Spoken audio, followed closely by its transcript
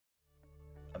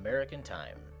American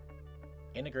Time.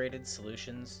 Integrated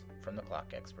solutions from the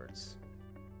clock experts.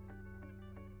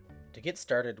 To get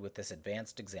started with this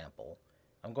advanced example,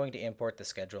 I'm going to import the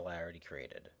schedule I already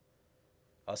created.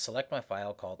 I'll select my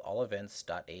file called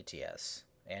allevents.ats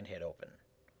and hit open.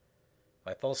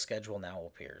 My full schedule now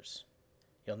appears.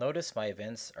 You'll notice my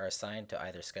events are assigned to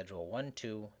either schedule 1,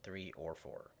 2, 3, or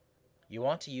 4. You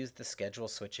want to use the schedule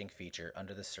switching feature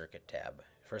under the Circuit tab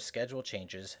for schedule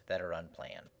changes that are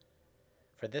unplanned.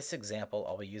 For this example,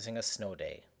 I'll be using a snow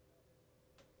day.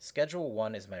 Schedule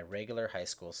 1 is my regular high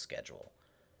school schedule.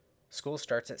 School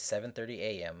starts at 7:30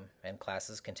 a.m. and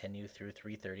classes continue through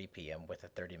 3:30 p.m. with a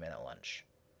 30-minute lunch.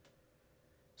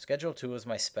 Schedule 2 is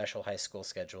my special high school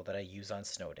schedule that I use on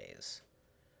snow days.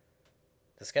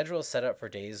 The schedule is set up for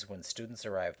days when students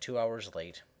arrive 2 hours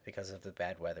late because of the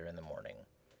bad weather in the morning.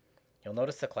 You'll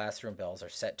notice the classroom bells are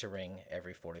set to ring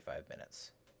every 45 minutes.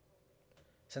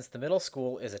 Since the middle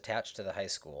school is attached to the high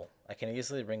school, I can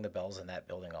easily ring the bells in that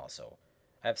building also.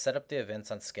 I have set up the events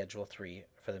on Schedule 3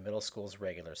 for the middle school's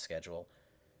regular schedule,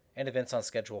 and events on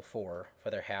Schedule 4 for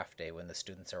their half day when the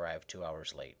students arrive 2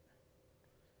 hours late.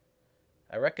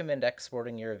 I recommend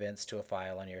exporting your events to a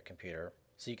file on your computer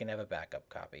so you can have a backup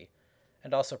copy,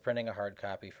 and also printing a hard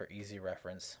copy for easy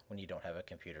reference when you don't have a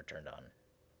computer turned on.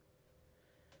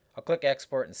 I'll click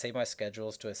Export and save my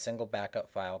schedules to a single backup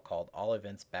file called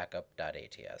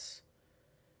allevents.ats.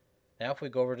 Now if we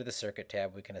go over to the Circuit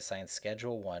tab, we can assign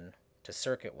Schedule 1 to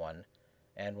Circuit 1,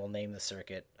 and we'll name the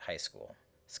circuit High School.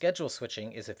 Schedule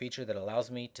switching is a feature that allows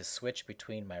me to switch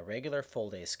between my regular full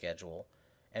day schedule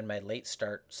and my late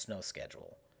start snow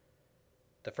schedule.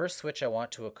 The first switch I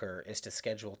want to occur is to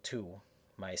Schedule 2,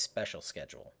 my special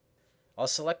schedule. I'll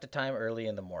select a time early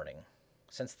in the morning.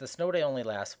 Since the snow day only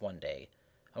lasts one day,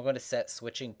 I'm going to set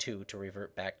switching 2 to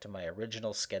revert back to my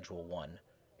original Schedule 1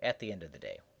 at the end of the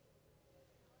day.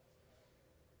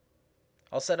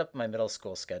 I'll set up my middle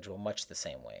school schedule much the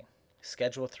same way.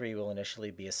 Schedule 3 will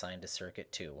initially be assigned to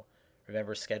Circuit 2.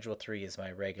 Remember, Schedule 3 is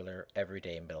my regular,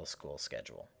 everyday middle school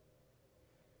schedule.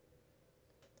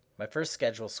 My first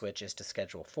schedule switch is to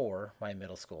Schedule 4, my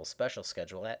middle school special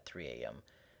schedule at 3 a.m.,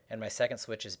 and my second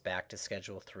switch is back to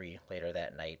Schedule 3 later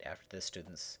that night after the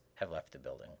students have left the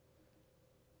building.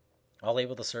 I'll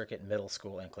label the circuit middle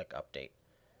school and click Update.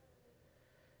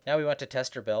 Now we want to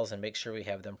test our bells and make sure we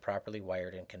have them properly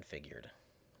wired and configured.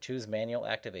 Choose Manual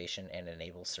Activation and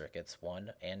enable circuits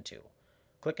 1 and 2.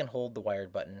 Click and hold the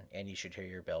wired button and you should hear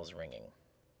your bells ringing.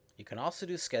 You can also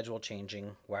do schedule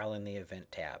changing while in the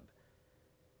Event tab.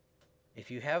 If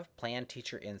you have planned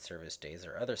teacher in-service days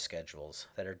or other schedules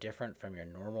that are different from your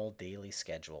normal daily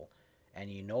schedule and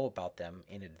you know about them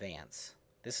in advance,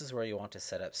 this is where you want to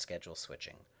set up schedule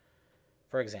switching.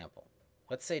 For example,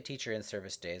 let's say teacher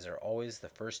in-service days are always the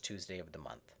first Tuesday of the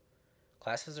month.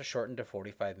 Classes are shortened to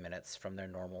 45 minutes from their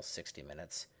normal 60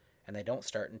 minutes, and they don't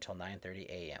start until 9:30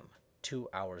 a.m., 2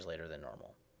 hours later than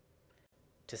normal.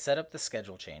 To set up the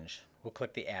schedule change, we'll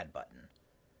click the Add button.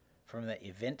 From the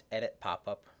Event Edit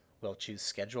pop-up, we'll choose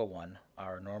Schedule 1,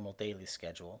 our normal daily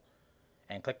schedule,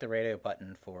 and click the radio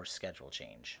button for Schedule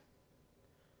Change.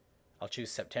 I'll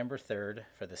choose September 3rd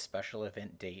for the special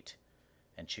event date,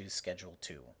 and choose Schedule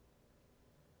 2.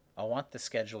 I'll want the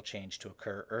schedule change to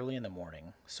occur early in the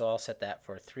morning, so I'll set that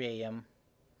for 3 a.m.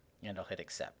 and I'll hit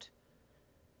Accept.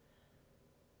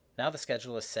 Now the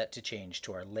schedule is set to change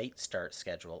to our late start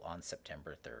schedule on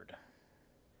September 3rd.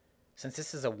 Since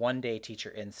this is a one-day teacher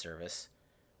in-service,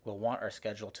 we'll want our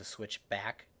schedule to switch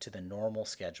back to the normal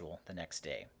schedule the next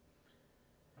day.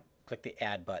 Click the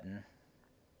Add button,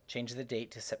 change the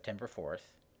date to September 4th.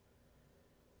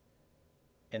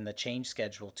 In the Change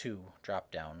Schedule To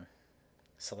drop-down,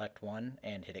 select one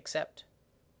and hit Accept.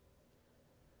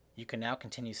 You can now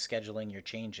continue scheduling your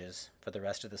changes for the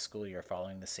rest of the school year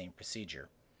following the same procedure.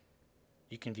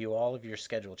 You can view all of your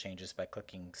schedule changes by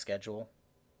clicking Schedule,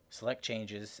 select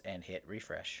Changes, and hit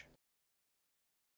Refresh.